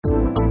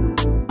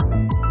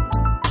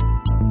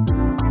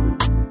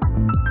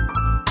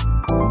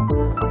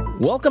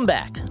Welcome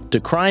back to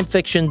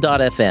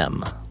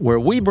crimefiction.fm, where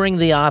we bring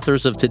the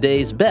authors of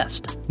today's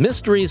best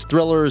mysteries,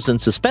 thrillers,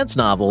 and suspense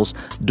novels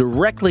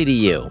directly to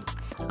you.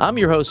 I'm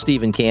your host,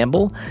 Stephen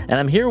Campbell, and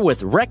I'm here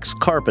with Rex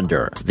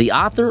Carpenter, the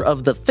author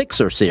of the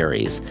Fixer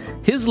series.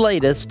 His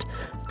latest,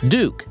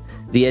 Duke,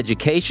 The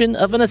Education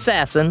of an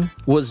Assassin,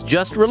 was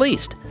just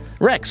released.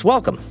 Rex,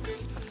 welcome.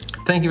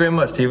 Thank you very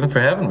much, Stephen,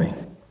 for having me.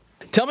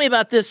 Tell me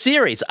about this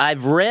series. I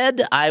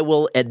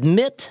will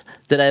admit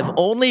that I've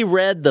only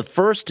read the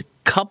first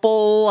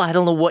couple, I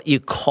don't know what you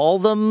call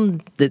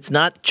them. It's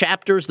not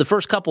chapters, the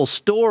first couple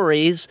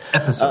stories.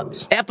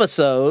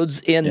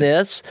 Episodes in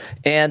this,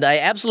 and I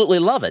absolutely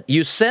love it.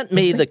 You sent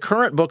me the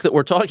current book that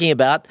we're talking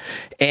about,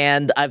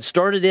 and I've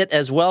started it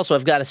as well, so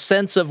I've got a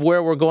sense of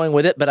where we're going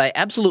with it, but I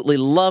absolutely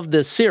love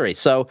this series.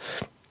 So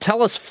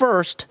tell us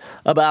first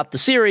about the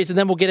series, and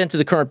then we'll get into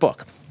the current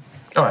book.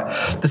 All right.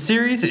 The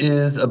series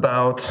is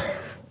about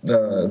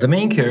the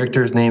main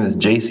character's name is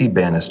J.C.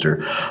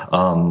 Bannister.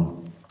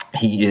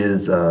 He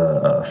is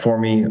a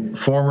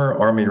former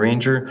Army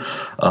Ranger,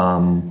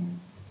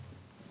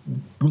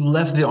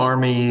 left the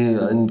Army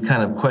in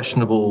kind of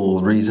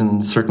questionable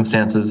reasons,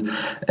 circumstances,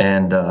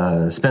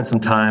 and spent some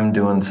time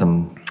doing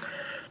some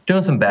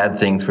bad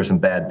things for some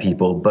bad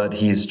people. But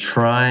he's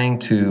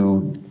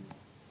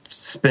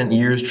spent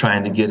years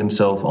trying to get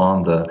himself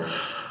on the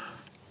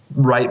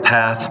right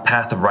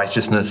path of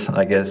righteousness,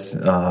 I guess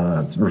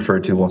it's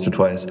referred to once or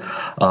twice.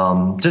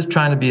 Just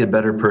trying to be a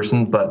better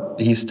person, but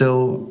he's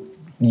still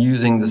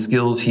using the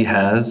skills he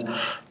has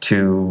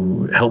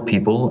to help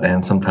people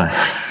and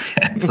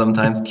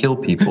sometimes kill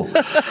people.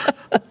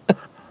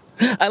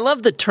 I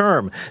love the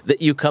term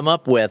that you come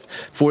up with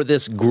for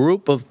this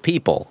group of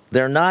people.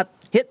 They're not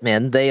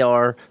hitmen, they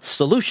are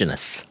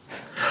solutionists.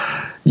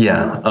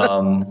 Yeah.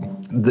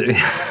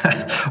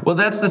 Well,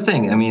 that's the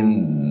thing. I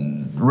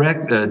mean,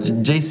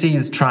 JC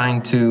is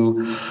trying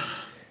to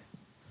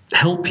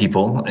help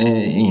people,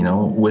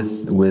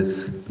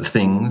 with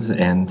things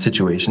and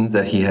situations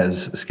that he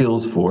has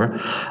skills for,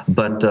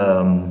 but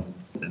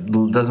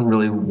doesn't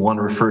really want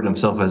to refer to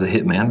himself as a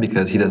hitman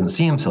because he doesn't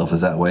see himself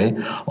as that way,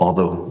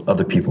 although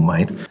other people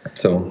might.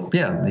 So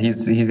yeah,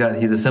 he's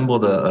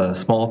assembled a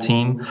small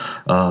team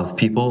of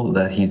people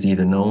that he's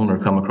either known or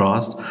come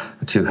across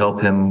to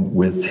help him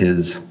with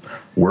his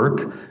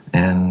work.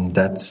 And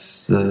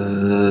that's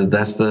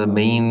the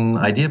main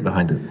idea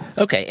behind it.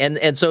 Okay,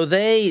 and so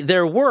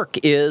their work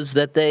is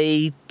that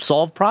they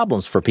solve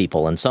problems for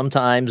people, and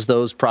sometimes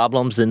those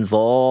problems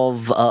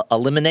involve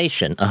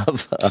elimination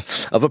of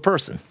a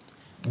person.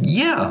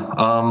 Yeah,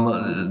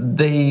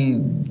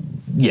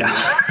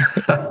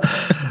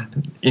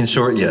 In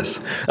short, yes.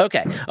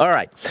 Okay, all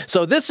right.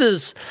 So this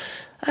is,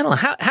 I don't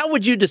know, how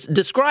would you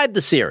describe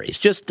the series?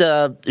 Just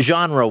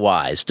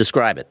genre-wise,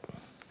 describe it.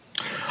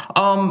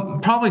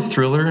 Probably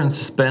thriller and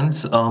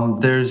suspense.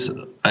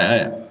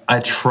 I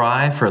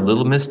try for a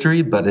little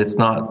mystery, but it's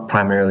not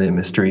primarily a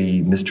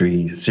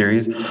mystery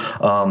series.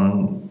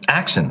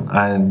 Action.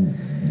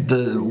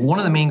 One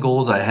of the main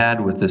goals I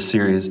had with this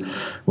series,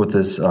 with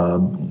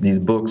these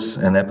books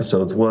and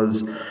episodes,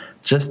 was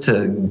just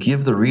to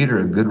give the reader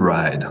a good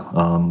ride.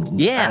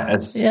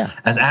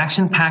 As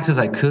action-packed as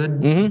I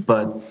could,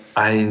 but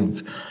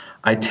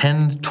I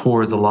tend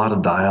towards a lot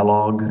of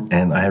dialogue,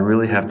 and I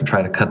really have to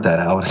try to cut that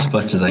out as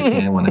much as I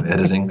can when I'm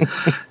editing.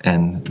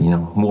 And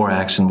more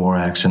action.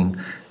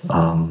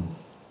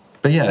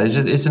 But yeah,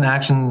 it's an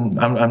action.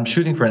 I'm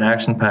shooting for an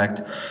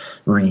action-packed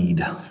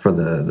read for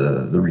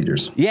the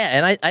readers. Yeah,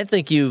 and I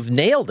think you've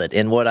nailed it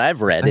in what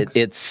I've read.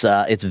 It's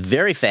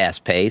very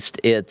fast-paced.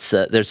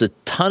 There's a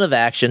ton of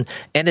action,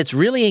 and it's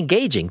really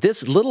engaging.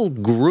 This little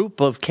group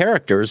of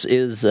characters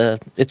it's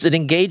an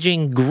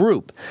engaging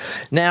group.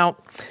 Now,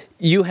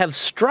 you have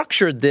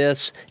structured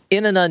this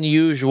in an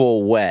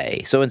unusual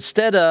way. So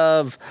instead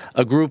of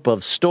a group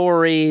of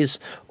stories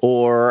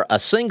or a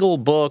single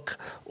book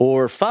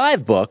or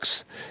 5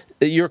 books,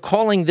 you're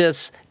calling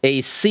this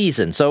a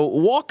season. So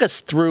walk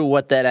us through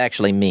what that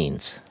actually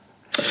means.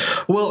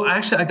 Well,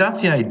 actually, I got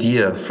the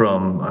idea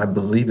from, I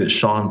believe it's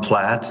Sean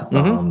Platt.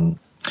 Mm-hmm.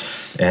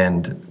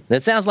 And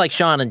that sounds like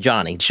Sean and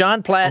Johnny.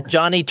 Sean Platt, okay.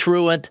 Johnny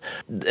Truant,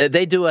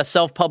 they do a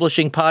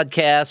self-publishing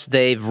podcast.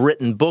 They've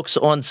written books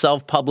on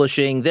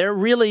self-publishing. They're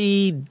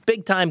really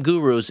big-time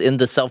gurus in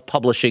the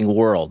self-publishing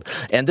world.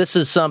 And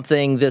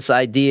this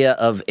idea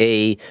of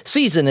a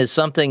season is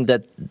something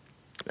that,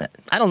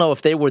 I don't know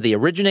if they were the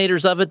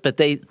originators of it, but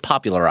they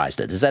popularized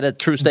it. Is that a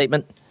true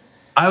statement?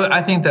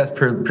 I think that's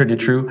pretty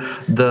true.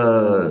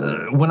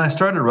 When I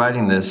started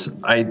writing this,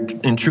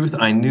 in truth,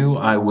 I knew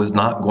I was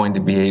not going to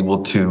be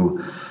able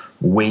to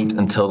wait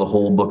until the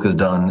whole book is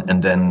done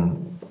and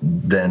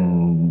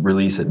then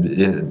release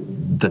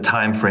it. The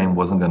time frame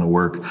wasn't going to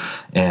work,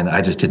 and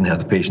I just didn't have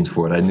the patience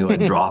for it. I knew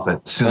I'd drop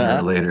it sooner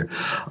or later.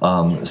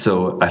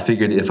 So I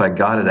figured if I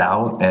got it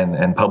out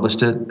and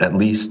published it, at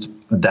least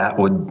that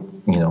would,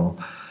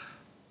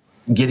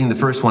 getting the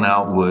first one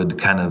out would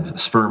kind of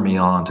spur me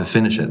on to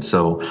finish it.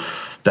 So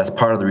that's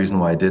part of the reason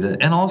why I did it.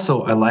 And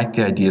also, I like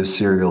the idea of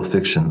serial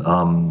fiction.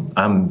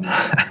 I'm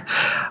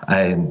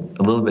a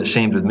little bit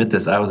ashamed to admit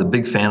this. I was a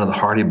big fan of the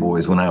Hardy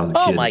Boys when I was a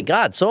kid. Oh my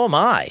God, so am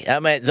I. I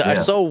mean,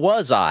 so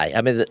was I.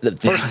 I mean, the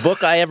first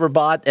book I ever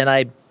bought, and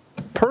I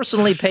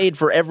personally paid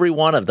for every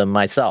one of them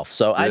myself.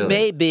 So really? I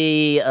may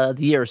be a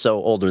year or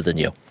so older than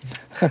you.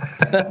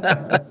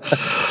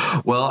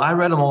 Well, I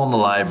read them all in the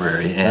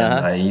library,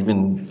 and I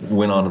even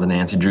went on to the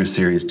Nancy Drew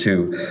series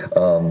too.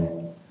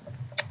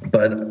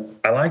 But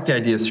I like the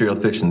idea of serial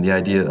fiction, the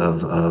idea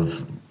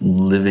of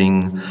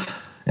living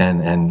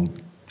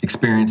and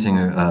experiencing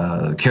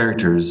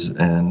characters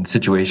and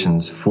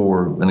situations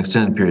for an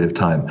extended period of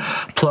time.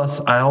 Plus,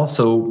 I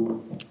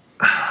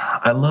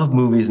love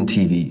movies and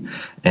TV,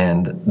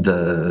 and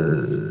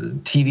the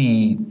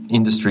TV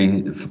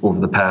industry over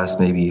the past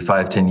maybe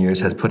 5-10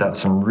 years has put out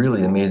some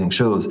really amazing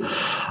shows,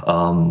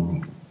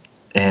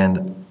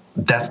 and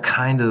that's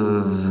kind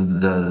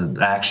of the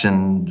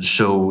action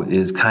show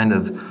is kind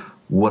of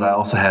what I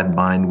also had in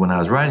mind when I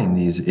was writing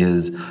these,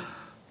 is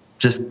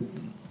just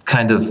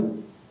kind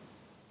of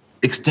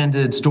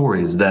extended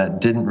stories that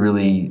didn't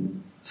really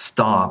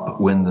stop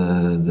when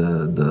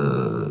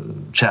the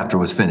chapter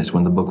was finished,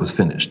 when the book was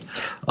finished.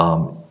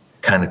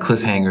 Kind of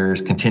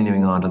cliffhangers,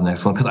 continuing on to the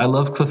next one, because I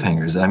love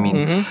cliffhangers. I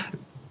mean,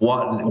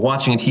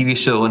 watching a TV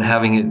show and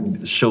having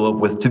it show up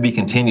with "to be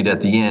continued"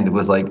 at the end, it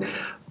was like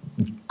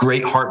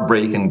great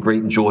heartbreak and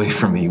great joy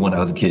for me when I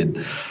was a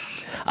kid.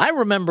 I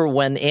remember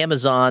when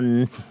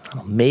Amazon,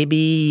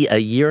 maybe a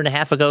year and a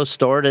half ago,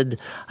 started,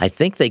 I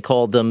think they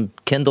called them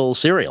Kindle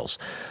serials.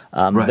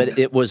 Right. But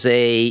it was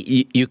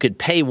you could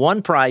pay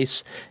one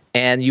price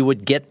and you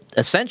would get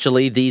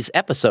essentially these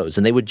episodes,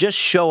 and they would just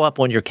show up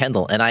on your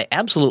Kindle. And I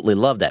absolutely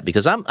love that,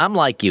 because I'm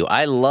like you.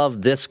 I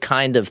love this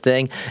kind of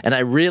thing, and I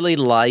really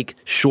like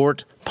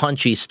short,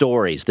 punchy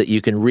stories that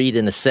you can read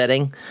in a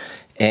setting.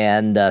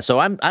 And so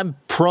I'm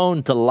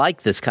prone to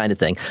like this kind of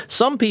thing.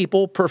 Some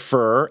people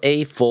prefer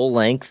a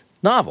full-length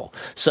novel.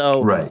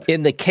 So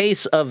in the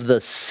case of the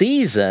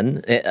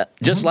season,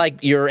 just like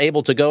you're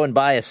able to go and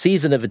buy a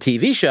season of a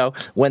TV show,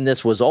 when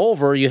this was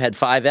over, you had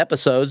 5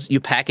 episodes, you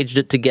packaged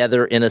it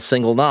together in a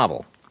single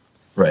novel.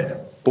 Right.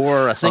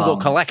 Or a single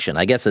collection.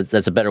 I guess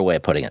that's a better way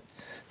of putting it.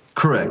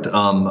 Correct.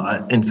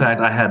 In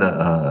fact, I had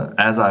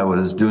as I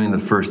was doing the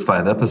first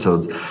 5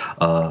 episodes,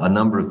 a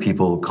number of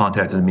people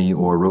contacted me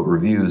or wrote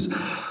reviews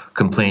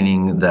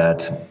complaining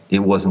that it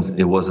wasn't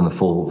a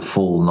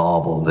full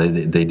novel.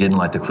 They didn't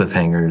like the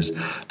cliffhangers.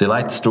 They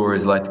liked the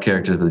stories, they liked the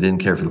characters, but they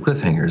didn't care for the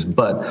cliffhangers.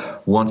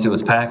 But once it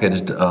was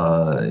packaged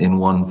in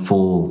one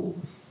full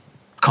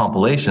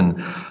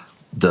compilation,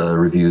 the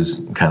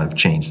reviews kind of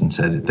changed and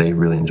said that they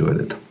really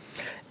enjoyed it.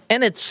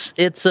 And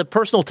it's a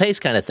personal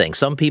taste kind of thing.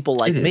 Some people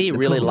like me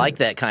really like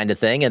that kind of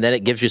thing, and then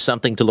it gives you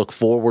something to look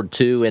forward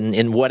to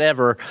in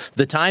whatever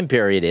the time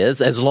period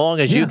is, as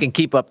long as you can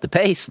keep up the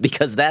pace,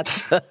 because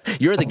that's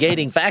you're the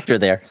gating factor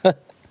there.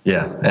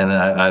 Yeah, and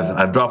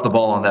I've dropped the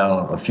ball on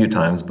that a few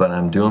times, but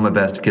I'm doing my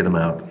best to get them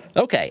out.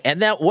 Okay, and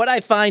now what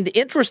I find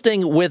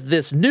interesting with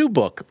this new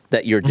book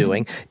that you're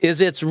doing is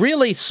it's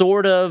really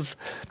sort of,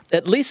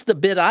 at least the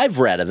bit I've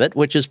read of it,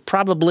 which is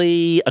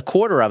probably a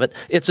quarter of it,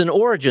 it's an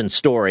origin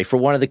story for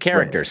one of the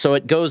characters. Right. So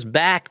it goes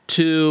back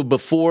to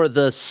before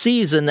the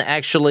season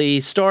actually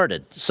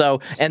started. So,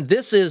 and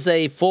this is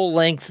a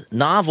full-length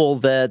novel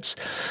that's,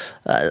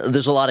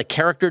 there's a lot of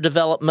character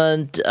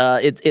development.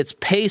 It's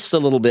paced a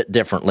little bit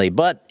differently,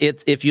 but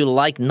if you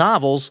like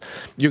novels,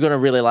 you're going to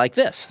really like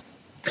this.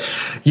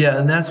 Yeah,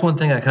 and that's one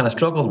thing I kind of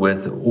struggled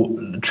with.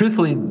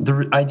 Truthfully,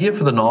 the idea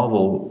for the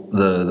novel,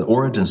 the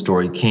origin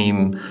story,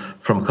 came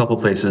from a couple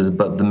places,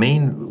 but the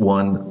main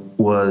one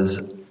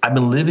was I've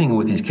been living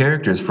with these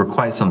characters for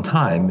quite some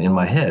time in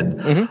my head.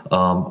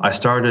 I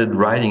started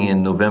writing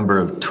in November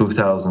of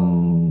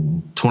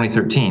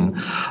 2013,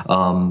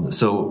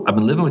 so I've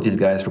been living with these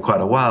guys for quite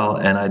a while,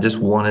 and I just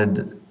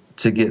wanted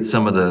to get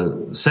some of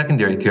the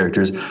secondary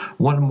characters,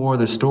 wanted more of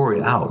their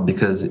story out,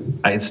 because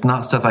it's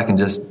not stuff I can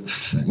just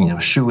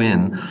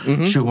shoehorn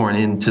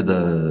into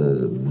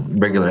the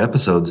regular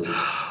episodes,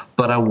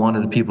 but I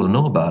wanted people to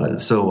know about it.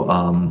 So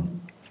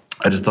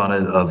I just thought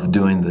of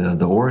doing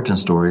the origin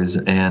stories,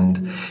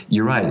 and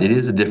you're right, it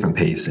is a different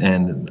pace,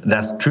 and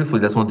that's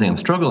one thing I'm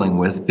struggling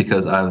with,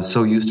 because I was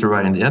so used to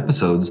writing the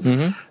episodes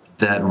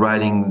that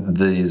writing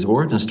these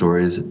origin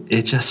stories,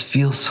 it just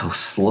feels so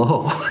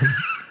slow.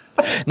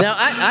 Now,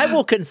 I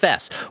will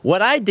confess,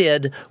 what I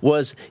did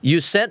was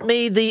you sent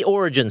me the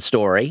origin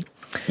story,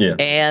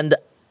 and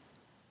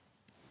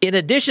in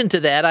addition to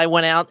that, I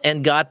went out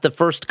and got the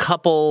first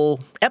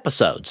couple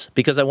episodes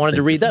because I wanted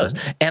to read those.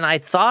 And I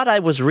thought I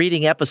was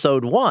reading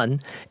episode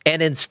 1,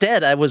 and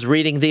instead I was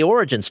reading the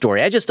origin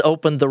story. I just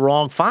opened the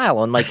wrong file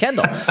on my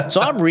Kindle. So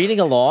I'm reading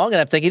along,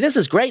 and I'm thinking, this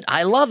is great.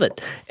 I love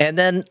it. And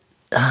then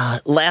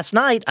last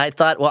night I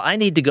thought, well, I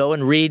need to go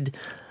and read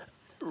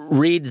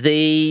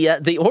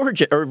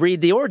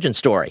the origin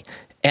story.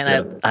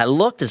 And I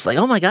looked, it's like,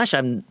 oh my gosh,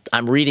 I'm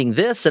reading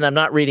this and I'm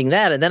not reading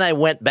that. And then I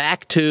went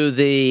back to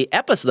the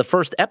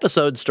first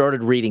episode,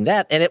 started reading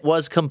that, and it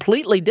was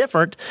completely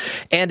different,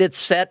 and it's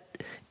set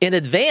in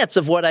advance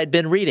of what I'd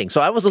been reading. So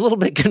I was a little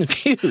bit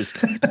confused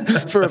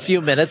for a few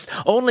minutes,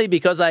 only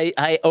because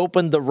I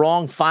opened the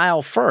wrong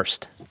file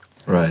first.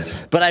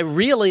 Right. But I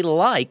really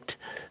liked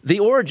the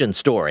origin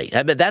story.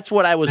 I mean, that's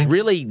what I was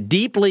really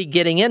deeply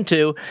getting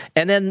into.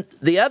 And then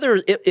the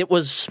other, it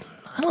was,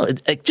 I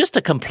don't know, just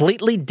a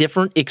completely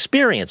different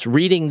experience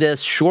reading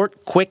this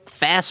short, quick,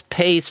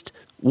 fast-paced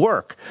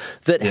work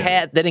that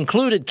that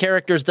included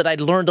characters that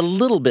I'd learned a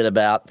little bit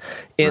about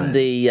in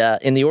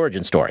the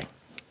origin story.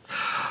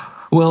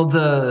 Well,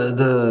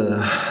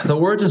 the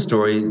origin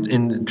story,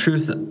 in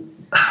truth,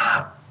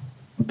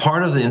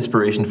 part of the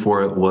inspiration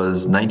for it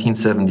was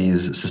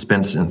 1970s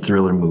suspense and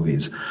thriller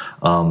movies,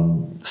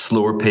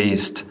 slower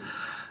paced,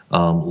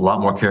 a lot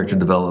more character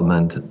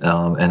development,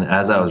 and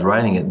as I was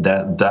writing it,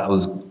 that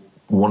was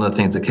one of the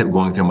things that kept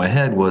going through my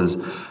head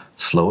was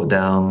slow it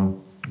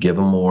down, give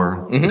them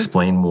more,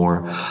 explain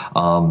more,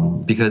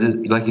 because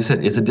like you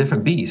said, it's a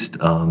different beast.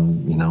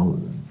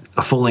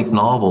 A full-length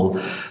novel,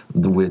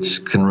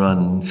 which can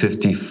run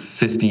 50,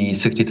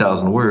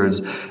 60,000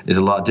 words, is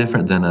a lot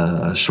different than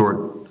a short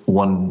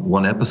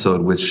one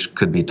episode, which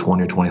could be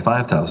 20 or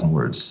 25,000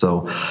 words.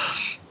 So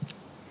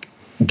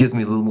it gives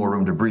me a little more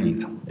room to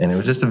breathe. And it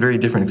was just a very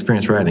different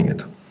experience writing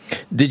it.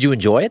 Did you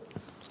enjoy it?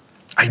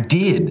 I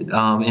did.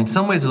 In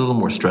some ways, a little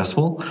more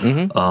stressful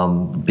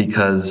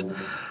because,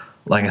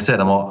 like I said,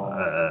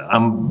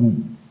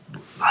 I'm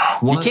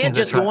you can't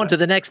just go on to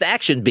the next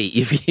action beat.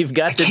 You've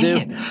got to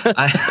do.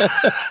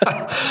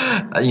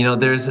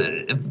 There's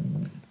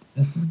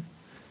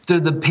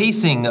the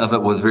pacing of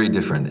it was very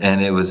different,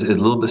 and it was a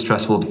little bit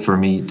stressful for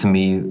me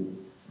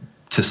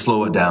to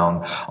slow it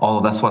down.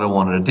 Although that's what I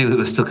wanted to do, it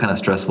was still kind of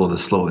stressful to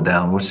slow it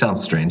down, which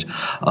sounds strange.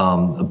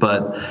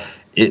 But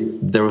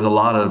there was a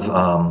lot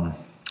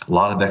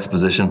of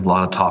exposition, a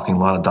lot of talking, a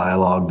lot of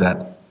dialogue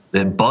that.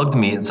 It bugged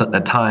me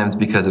at times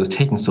because it was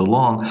taking so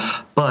long,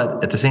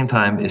 but at the same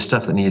time, it's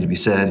stuff that needed to be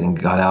said and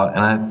got out. And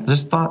I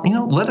just thought,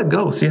 let it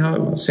go, see how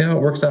it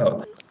works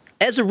out.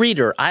 As a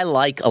reader, I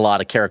like a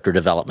lot of character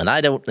development.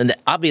 And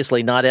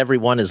obviously, not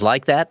everyone is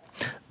like that,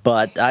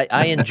 but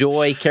I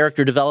enjoy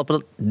character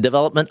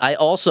development. I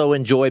also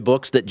enjoy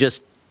books that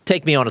just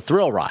take me on a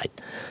thrill ride.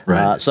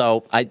 Right.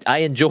 So I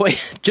enjoy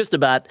just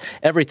about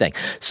everything.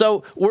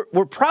 So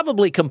we're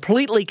probably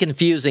completely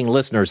confusing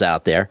listeners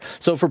out there.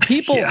 So for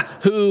people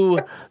who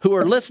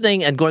are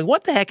listening and going,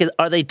 what the heck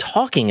are they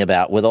talking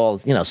about with all,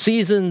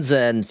 seasons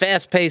and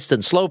fast-paced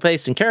and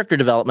slow-paced and character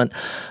development?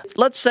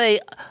 Let's say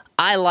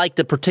I liked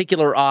a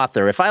particular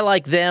author. If I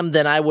like them,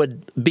 then I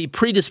would be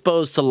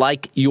predisposed to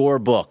like your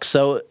book.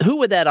 So who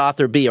would that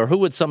author be, or who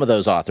would some of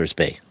those authors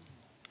be?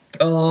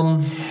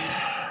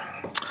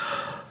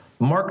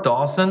 Mark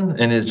Dawson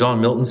and his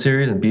John Milton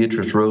series and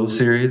Beatrice Rose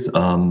series,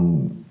 a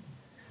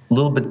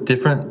little bit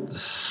different,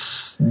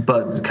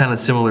 but kind of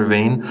similar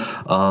vein.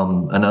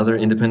 Another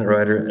independent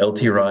writer,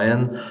 L.T.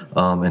 Ryan,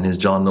 and his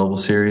John Noble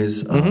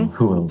series.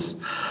 Who else?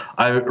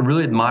 I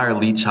really admire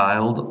Lee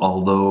Child,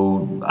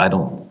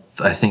 although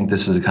I think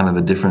this is kind of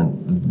a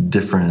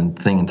different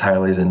thing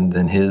entirely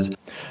than his.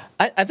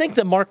 I think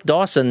the Mark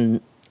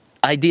Dawson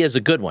idea is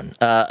a good one.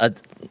 I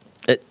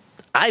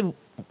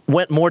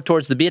went more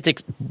towards the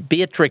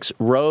Beatrix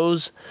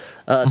Rose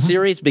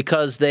series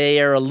because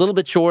they are a little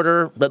bit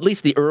shorter, but at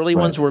least the early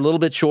ones were a little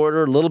bit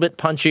shorter, a little bit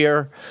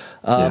punchier.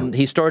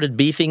 He started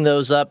beefing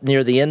those up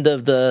near the end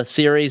of the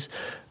series.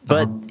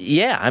 But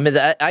I mean,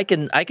 I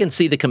can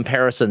see the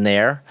comparison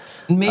there.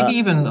 Maybe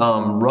even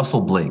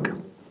Russell Blake.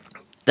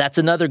 That's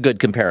another good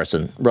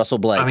comparison, Russell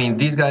Blake. I mean,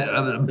 these guys.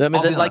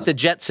 Like the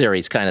Jet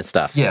series kind of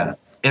stuff. Yeah.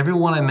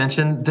 Everyone I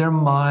mentioned, they're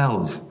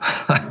miles.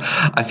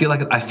 I feel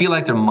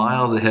like they're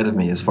miles ahead of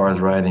me as far as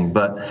writing,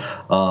 but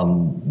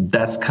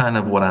that's kind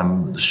of what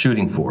I'm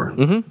shooting for,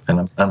 and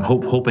I'm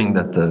hoping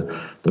that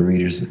the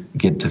readers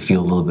get to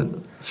feel a little bit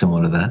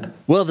similar to that.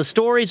 Well, the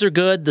stories are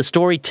good. The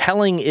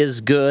storytelling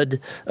is good.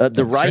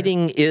 The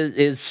writing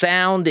is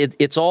sound.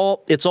 It's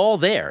all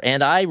there,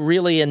 and I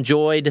really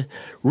enjoyed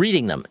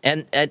reading them.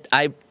 And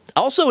I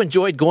also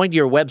enjoyed going to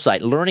your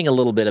website, learning a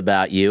little bit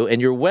about you,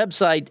 and your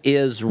website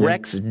is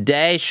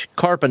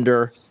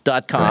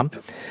rex-carpenter.com.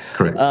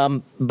 Correct.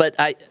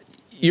 But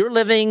you're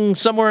living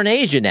somewhere in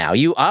Asia now.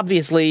 You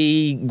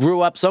obviously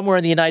grew up somewhere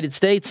in the United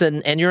States,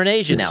 and you're in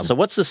Asia now. So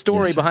what's the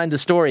story behind the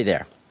story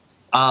there?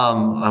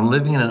 I'm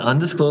living in an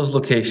undisclosed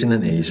location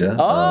in Asia.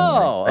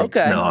 Oh,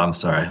 okay. No, I'm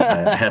sorry.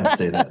 I had to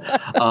say that.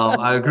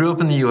 I grew up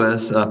in the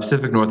U.S.,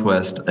 Pacific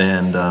Northwest,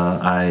 and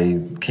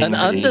I came to Asia. An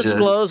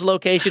undisclosed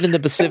location in the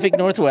Pacific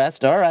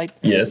Northwest. All right.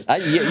 Yes.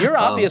 You're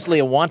obviously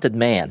a wanted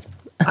man.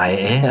 I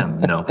am.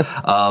 No.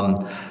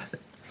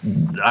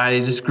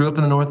 I just grew up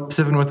in the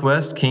Pacific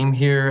Northwest, came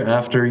here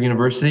after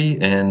university,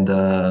 and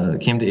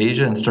came to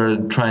Asia and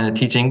started trying to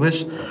teach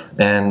English,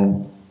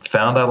 and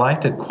found I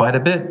liked it quite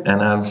a bit,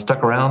 and I've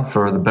stuck around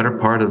for the better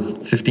part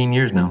of 15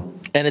 years now.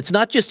 And it's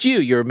not just you.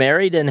 You're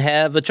married and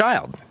have a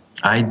child.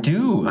 I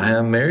do. I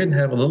am married and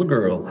have a little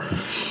girl.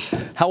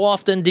 How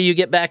often do you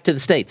get back to the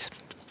States?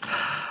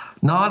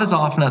 Not as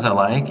often as I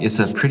like. It's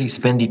a pretty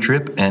spendy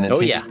trip, and it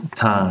takes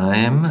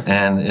time.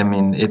 And I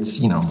mean,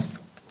 it's,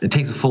 it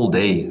takes a full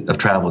day of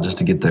travel just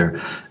to get there,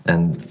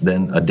 and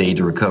then a day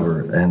to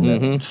recover, and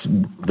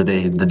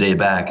the day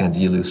back, and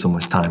you lose so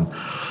much time.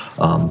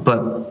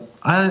 But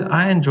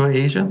I enjoy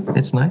Asia.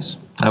 It's nice.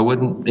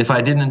 If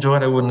I didn't enjoy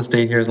it, I wouldn't have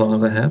stayed here as long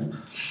as I have.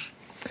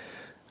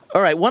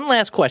 All right, one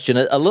last question,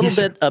 a little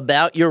bit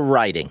about your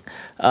writing.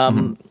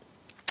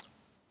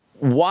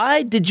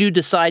 Why did you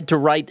decide to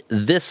write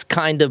this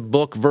kind of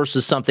book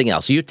versus something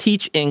else? You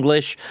teach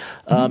English.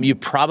 You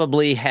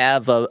probably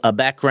have a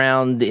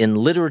background in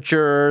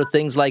literature,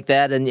 things like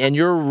that, and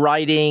you're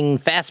writing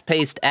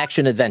fast-paced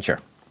action adventure.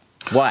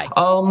 Why?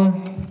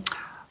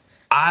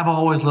 I've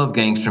always loved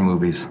gangster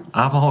movies.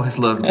 I've always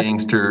loved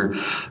gangster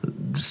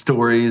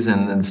stories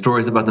and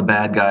stories about the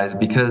bad guys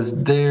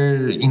because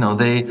they're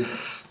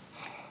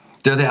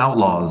the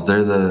outlaws.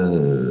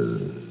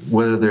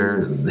 Whether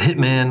they're the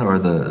hitmen or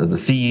the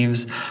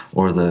thieves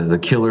or the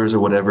killers or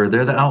whatever,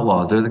 they're the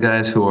outlaws. They're the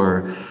guys who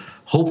are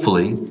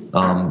hopefully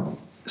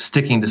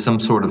sticking to some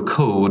sort of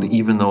code,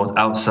 even though it's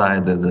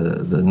outside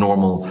the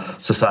normal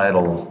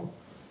societal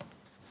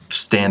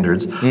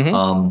standards.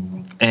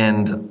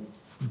 And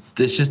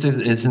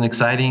it's an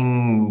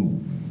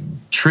exciting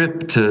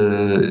trip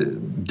to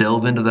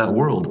delve into that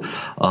world.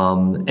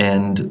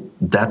 And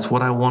that's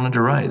what I wanted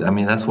to write. I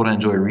mean, that's what I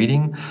enjoy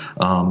reading.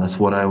 That's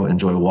what I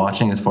enjoy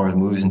watching as far as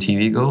movies and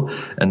TV go.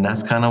 And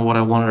that's kind of what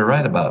I wanted to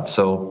write about.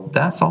 So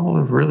that's all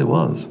it really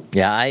was.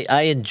 Yeah,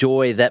 I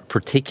enjoy that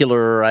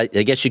particular, I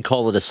guess you'd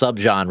call it a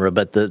subgenre,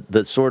 but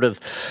the sort of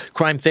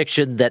crime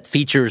fiction that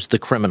features the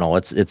criminal.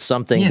 It's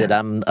something that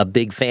I'm a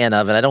big fan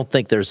of, and I don't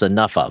think there's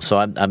enough of. So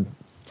I'm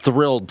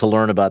thrilled to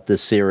learn about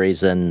this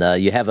series,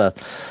 and you have a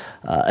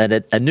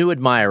new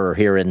admirer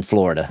here in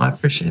Florida. I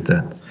appreciate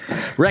that.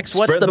 Rex,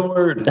 Spread the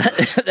word.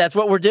 That's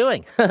what we're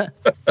doing.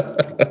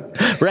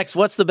 Rex,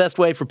 what's the best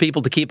way for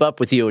people to keep up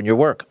with you and your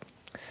work?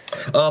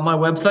 My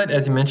website,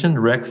 as you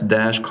mentioned,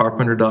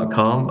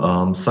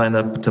 rex-carpenter.com. Sign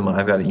up to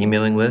I've got an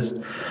emailing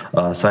list.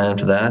 Sign up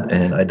to that,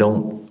 and I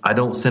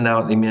don't send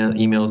out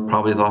emails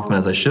probably as often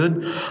as I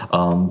should,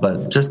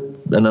 but just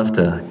enough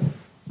to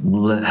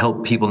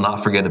help people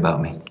not forget about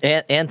me.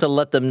 And to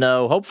let them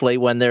know, hopefully,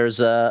 when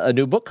there's a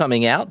new book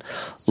coming out,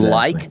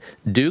 like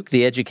Duke,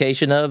 The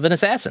Education of an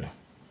Assassin.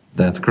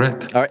 That's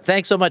correct. All right.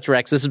 Thanks so much,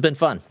 Rex. This has been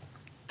fun.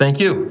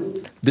 Thank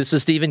you. This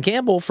is Stephen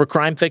Campbell for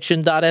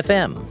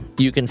crimefiction.fm.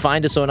 You can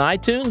find us on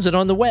iTunes and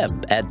on the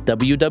web at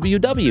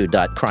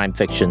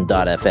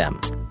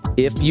www.crimefiction.fm.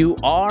 If you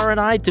are an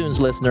iTunes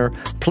listener,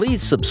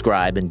 please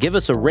subscribe and give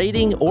us a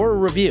rating or a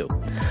review.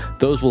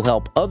 Those will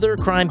help other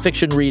crime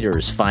fiction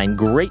readers find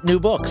great new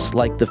books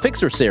like the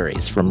Fixer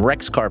series from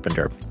Rex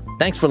Carpenter.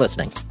 Thanks for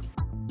listening.